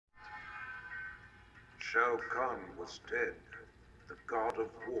Shao Kahn was dead. The god of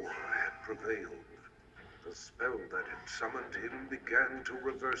war had prevailed. The spell that had summoned him began to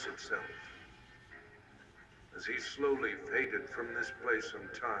reverse itself. As he slowly faded from this place and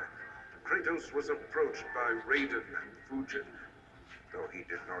time, Kratos was approached by Raiden and Fujin. Though he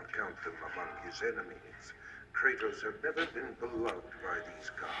did not count them among his enemies, Kratos had never been beloved by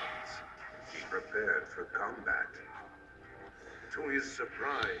these gods. He prepared for combat. To his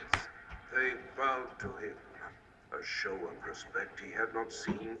surprise, they bowed to him, a show of respect he had not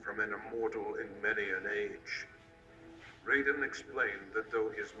seen from an immortal in many an age. Raiden explained that though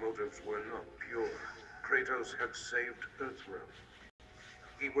his motives were not pure, Kratos had saved Earthrealm.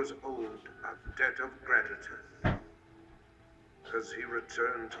 He was owed a debt of gratitude. As he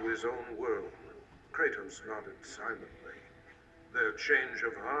returned to his own world, Kratos nodded silently. Their change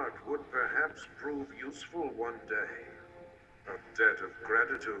of heart would perhaps prove useful one day. A debt of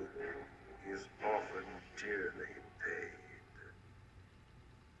gratitude is often dearly paid.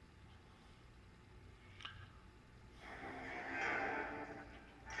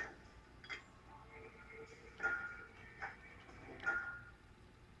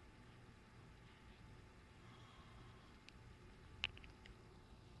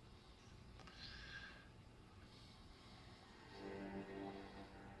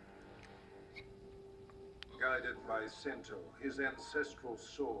 Guided by Sento, his ancestral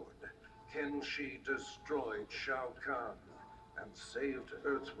sword, Kenshi destroyed Shao Kahn and saved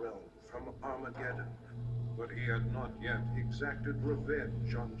Earthrealm from Armageddon. But he had not yet exacted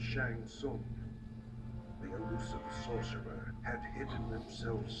revenge on Shang Tsung. The elusive sorcerer had hidden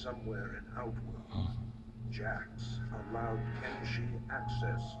himself somewhere in Outworld. Jax allowed Kenshi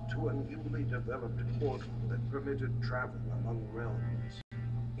access to a newly developed portal that permitted travel among realms.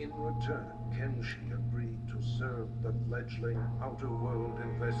 In return, Kenshi agreed to serve the fledgling Outer World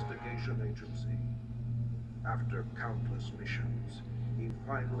Investigation Agency. After countless missions, he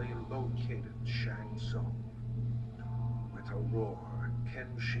finally located Shang Tsung. With a roar,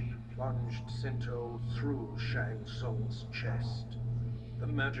 Kenshi plunged Sento through Shang Tsung's chest. The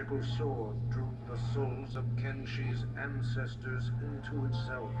magical sword drew the souls of Kenshi's ancestors into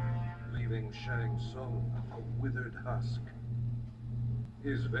itself, leaving Shang Tsung a withered husk.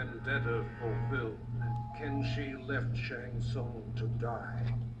 His vendetta fulfilled, Kenshi left Shang Tsung to die,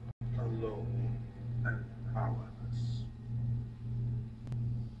 alone and powerless.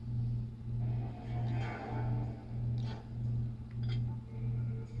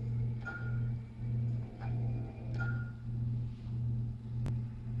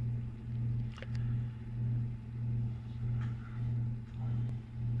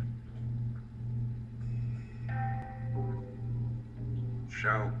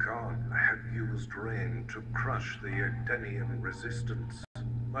 Shao Kahn had used rain to crush the Edenian resistance,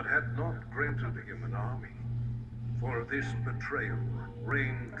 but had not granted him an army. For this betrayal,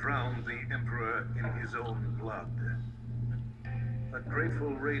 Rain drowned the Emperor in his own blood. A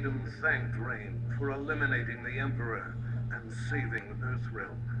grateful Raiden thanked Rain for eliminating the Emperor and saving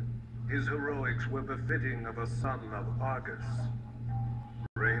Earthrealm. His heroics were befitting of a son of Argus.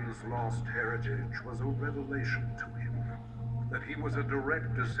 Rain's lost heritage was a revelation to him. That he was a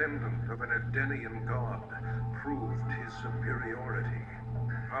direct descendant of an Edenian god proved his superiority.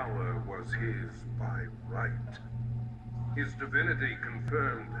 Power was his by right. His divinity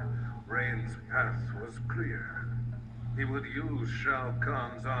confirmed, Rain's path was clear. He would use Shao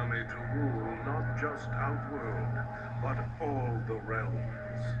Kahn's army to rule not just Outworld, but all the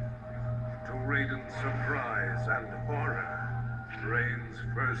realms. To Raiden's surprise and horror, Rain's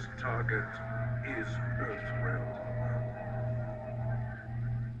first target is Earthrealm.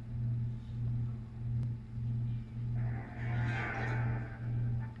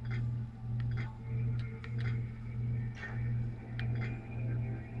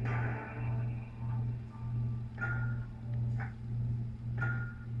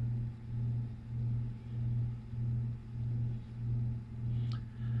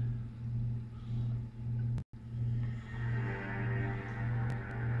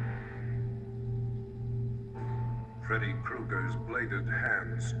 Freddy Krueger's bladed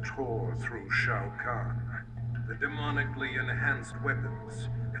hands tore through Shao Kahn. The demonically enhanced weapons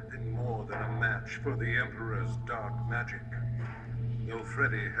had been more than a match for the Emperor's dark magic. Though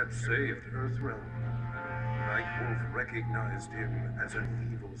Freddy had saved Earthrealm, Nightwolf recognized him as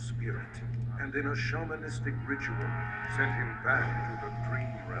an evil spirit, and in a shamanistic ritual, sent him back to the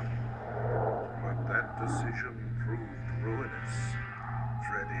Dream Realm. But that decision proved ruinous.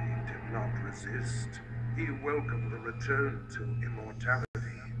 Freddy did not resist. He welcomed the return to immortality.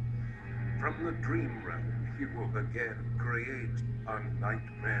 From the Dream Realm, he will again create a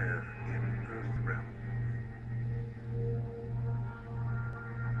nightmare in Earthrealm.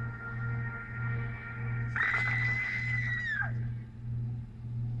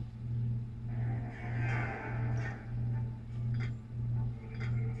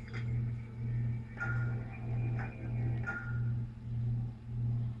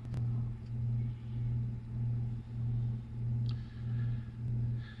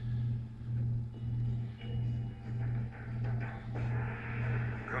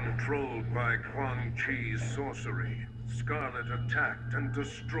 Controlled by Quan Chi's sorcery, Scarlet attacked and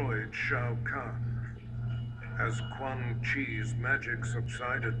destroyed Shao Kahn. As Quan Chi's magic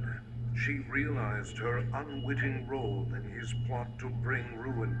subsided, she realized her unwitting role in his plot to bring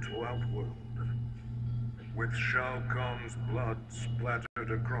ruin to Outworld. With Shao Kahn's blood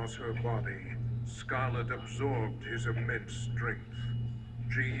splattered across her body, Scarlet absorbed his immense strength.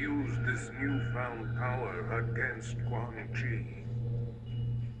 She used this newfound power against Quan Chi.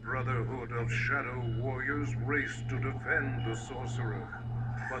 Brotherhood of Shadow Warriors raced to defend the sorcerer,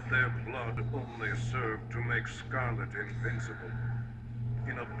 but their blood only served to make Scarlet invincible.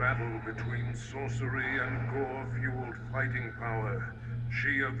 In a battle between sorcery and gore-fueled fighting power,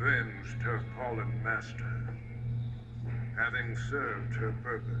 she avenged her fallen master. Having served her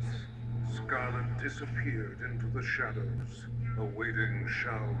purpose, Scarlet disappeared into the shadows, awaiting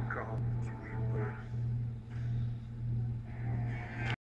Shao Kahn's rebirth.